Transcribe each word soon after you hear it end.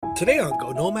Today on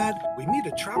Go Nomad, we meet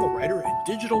a travel writer and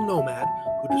digital nomad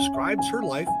who describes her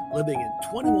life living in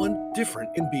 21 different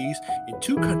Airbnbs in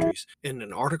 2 countries in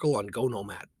an article on Go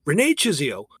Nomad. Renee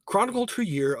Chizio chronicled her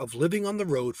year of living on the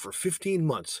road for 15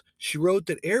 months. She wrote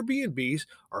that Airbnbs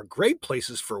are great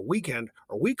places for weekend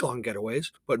or week-long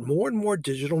getaways, but more and more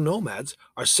digital nomads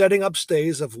are setting up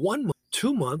stays of 1 month,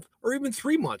 2 month, or even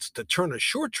 3 months to turn a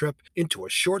short trip into a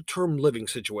short-term living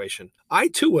situation. I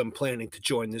too am planning to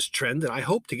join this trend, and I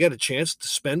hope to get a chance to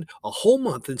spend a whole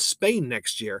month in Spain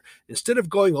next year instead of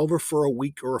going over for a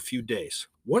week or a few days.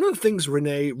 One of the things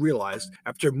Renee realized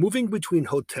after moving between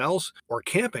hotels or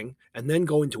camping and then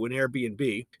going to an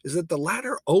Airbnb is that the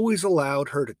latter always allowed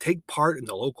her to take part in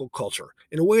the local culture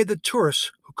in a way that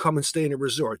tourists who come and stay in a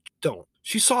resort don't.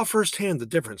 She saw firsthand the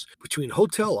difference between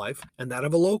hotel life and that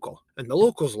of a local, and the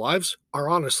locals' lives are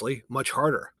honestly much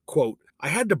harder. Quote, I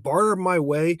had to barter my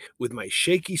way with my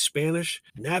shaky Spanish,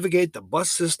 navigate the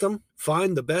bus system,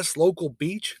 find the best local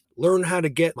beach, learn how to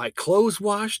get my clothes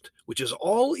washed, which is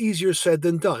all easier said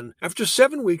than done. After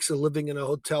 7 weeks of living in a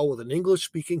hotel with an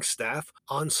English-speaking staff,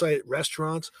 on-site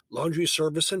restaurants, laundry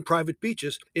service, and private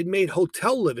beaches, it made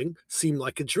hotel living seem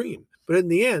like a dream. But in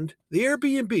the end, the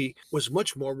Airbnb was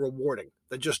much more rewarding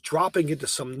than just dropping into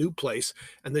some new place,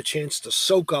 and the chance to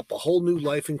soak up a whole new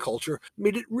life and culture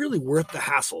made it really worth the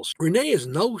hassles. Renee is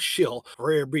no shill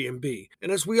for Airbnb, and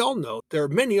as we all know, there are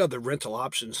many other rental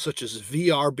options such as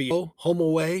VRBO,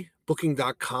 HomeAway,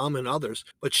 Booking.com, and others,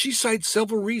 but she cites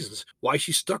several reasons why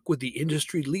she stuck with the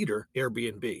industry leader,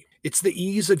 Airbnb. It's the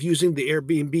ease of using the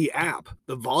Airbnb app,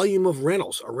 the volume of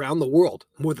rentals around the world,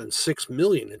 more than 6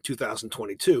 million in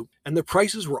 2022, and the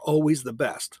prices were always the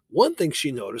best. One thing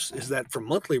she noticed is that for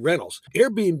monthly rentals,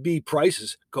 Airbnb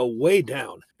prices go way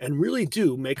down and really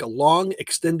do make a long,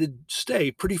 extended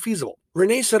stay pretty feasible.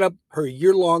 Renee set up her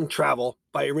year-long travel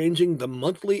by arranging the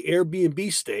monthly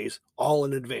Airbnb stays all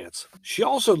in advance. She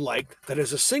also liked that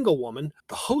as a single woman,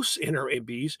 the hosts in her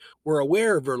Airbnbs were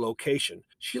aware of her location.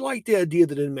 She liked the idea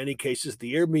that in many cases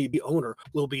the Airbnb owner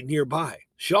will be nearby.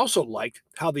 She also liked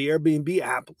how the Airbnb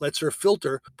app lets her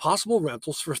filter possible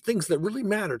rentals for things that really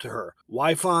matter to her: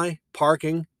 Wi-Fi,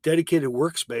 parking, dedicated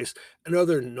workspace, and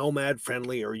other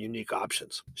nomad-friendly or unique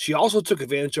options. She also took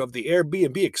advantage of the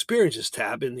Airbnb Experiences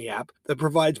tab in the app that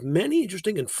provides many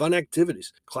interesting and fun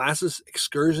activities, classes,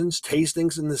 excursions,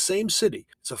 tastings in the same city.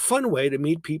 It's a fun way to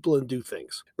meet people and do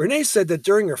things. Renee said that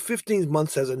during her 15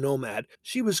 months as a nomad,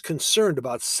 she was concerned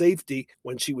about safety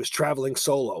when she was traveling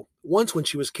solo. Once, when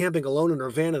she was camping alone in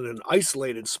her van in an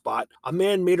isolated spot, a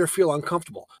man made her feel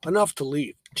uncomfortable enough to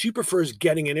leave. She prefers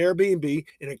getting an Airbnb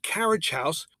in a carriage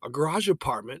house, a garage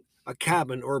apartment, a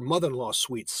cabin, or mother-in-law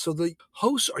suites, so the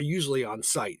hosts are usually on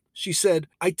site. She said,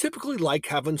 I typically like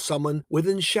having someone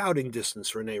within shouting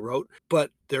distance, Renee wrote, but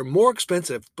they're more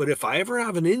expensive. But if I ever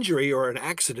have an injury or an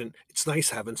accident, it's nice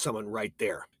having someone right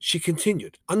there. She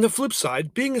continued, on the flip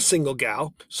side, being a single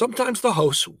gal, sometimes the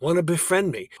hosts want to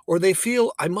befriend me, or they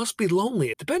feel I must be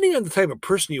lonely. Depending on the type of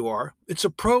person you are, it's a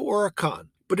pro or a con.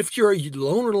 But if you're a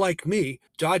loner like me,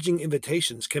 dodging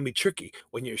invitations can be tricky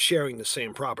when you're sharing the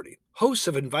same property. Hosts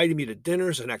have invited me to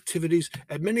dinners and activities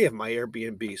at many of my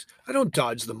Airbnbs. I don't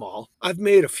dodge them all. I've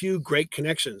made a few great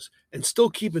connections and still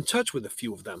keep in touch with a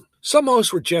few of them. Some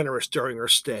hosts were generous during her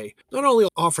stay, not only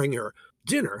offering her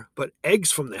dinner, but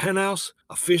eggs from the henhouse,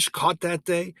 a fish caught that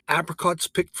day, apricots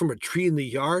picked from a tree in the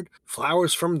yard,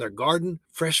 flowers from their garden,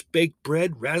 fresh baked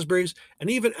bread, raspberries, and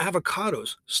even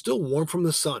avocados still warm from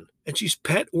the sun. And she's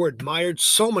pet or admired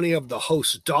so many of the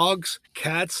host's dogs,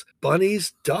 cats,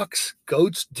 bunnies, ducks,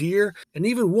 goats, deer, and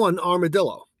even one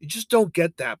armadillo. You just don't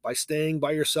get that by staying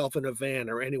by yourself in a van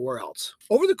or anywhere else.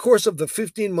 Over the course of the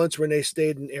 15 months Renee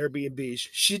stayed in Airbnbs,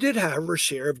 she did have her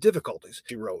share of difficulties,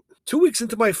 she wrote. 2 weeks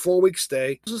into my 4-week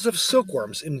stay, dozens of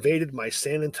silkworms invaded my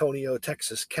San Antonio,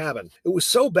 Texas cabin. It was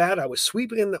so bad I was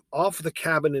sweeping off the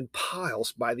cabin in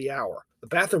piles by the hour. The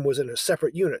bathroom was in a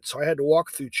separate unit, so I had to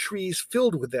walk through trees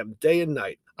filled with them day and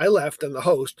night. I left, and the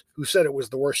host, who said it was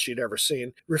the worst she'd ever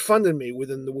seen, refunded me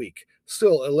within the week.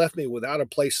 Still, it left me without a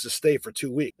place to stay for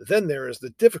 2 weeks. Then there is the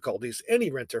difficulties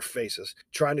any renter faces,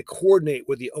 trying to coordinate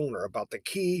with the owner about the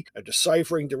key, and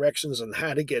deciphering directions on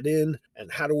how to get in,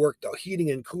 and how to work the heating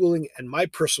and cooling, and my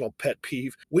personal pet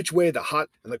peeve, which way the hot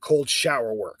and the cold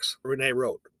shower works, Renee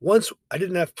wrote. Once, I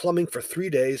didn't have plumbing for 3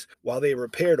 days while they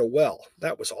repaired a well.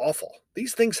 That was awful.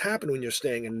 These things happen when you're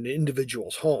staying in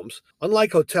individuals' homes.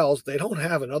 Unlike hotels, they don't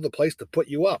have another place to put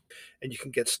you up, and you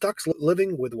can get stuck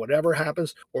living with whatever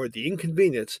happens or the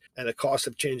inconvenience and the cost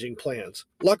of changing plans.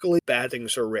 Luckily, bad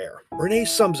things are rare. Renee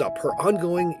sums up her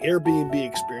ongoing Airbnb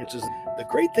experiences. The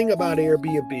great thing about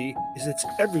Airbnb is it's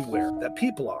everywhere that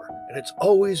people are, and it's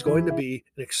always going to be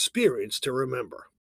an experience to remember.